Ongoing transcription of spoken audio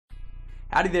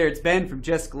Howdy there, it's Ben from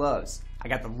JustGloves. I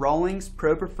got the Rawlings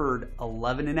Pro Preferred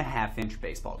 11.5-inch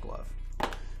baseball glove.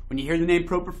 When you hear the name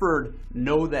Pro Preferred,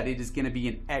 know that it is going to be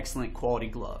an excellent quality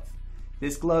glove.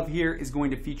 This glove here is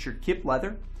going to feature kip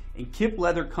leather, and kip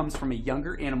leather comes from a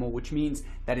younger animal, which means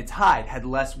that its hide had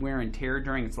less wear and tear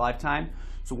during its lifetime.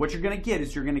 So what you're going to get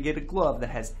is you're going to get a glove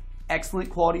that has excellent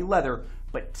quality leather,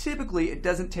 but typically it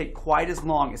doesn't take quite as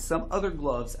long as some other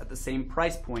gloves at the same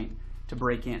price point to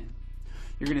break in.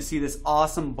 You're going to see this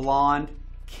awesome blonde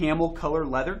camel color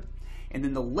leather, and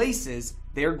then the laces,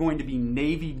 they're going to be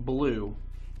navy blue,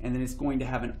 and then it's going to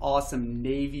have an awesome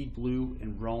navy blue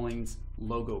and Rawlings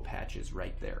logo patches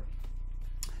right there.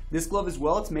 This glove as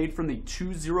well, it's made from the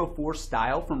 204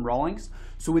 style from Rawlings,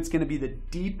 so it's going to be the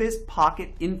deepest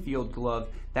pocket infield glove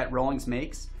that Rawlings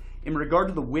makes. In regard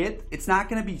to the width, it's not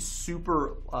going to be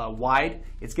super wide,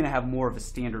 it's going to have more of a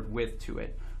standard width to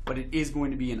it, but it is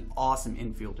going to be an awesome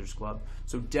infielder's glove,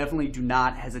 so definitely do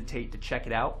not hesitate to check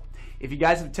it out. If you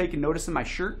guys have taken notice of my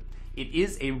shirt, it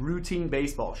is a Routine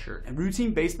Baseball shirt, and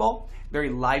Routine Baseball, very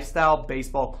lifestyle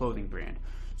baseball clothing brand.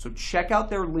 So check out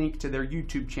their link to their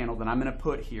YouTube channel that I'm going to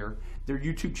put here. Their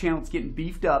YouTube channel is getting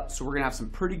beefed up, so we're going to have some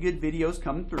pretty good videos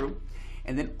coming through.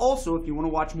 And then also, if you want to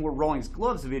watch more Rawlings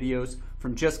Gloves videos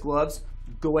from JustGloves,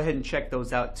 go ahead and check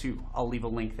those out too. I'll leave a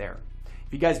link there.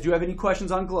 If you guys do have any questions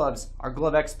on gloves, our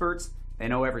glove experts, they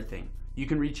know everything. You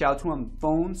can reach out to them on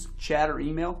phones, chat, or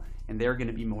email, and they're going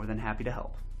to be more than happy to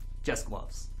help.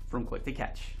 JustGloves, from Quick to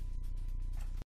Catch.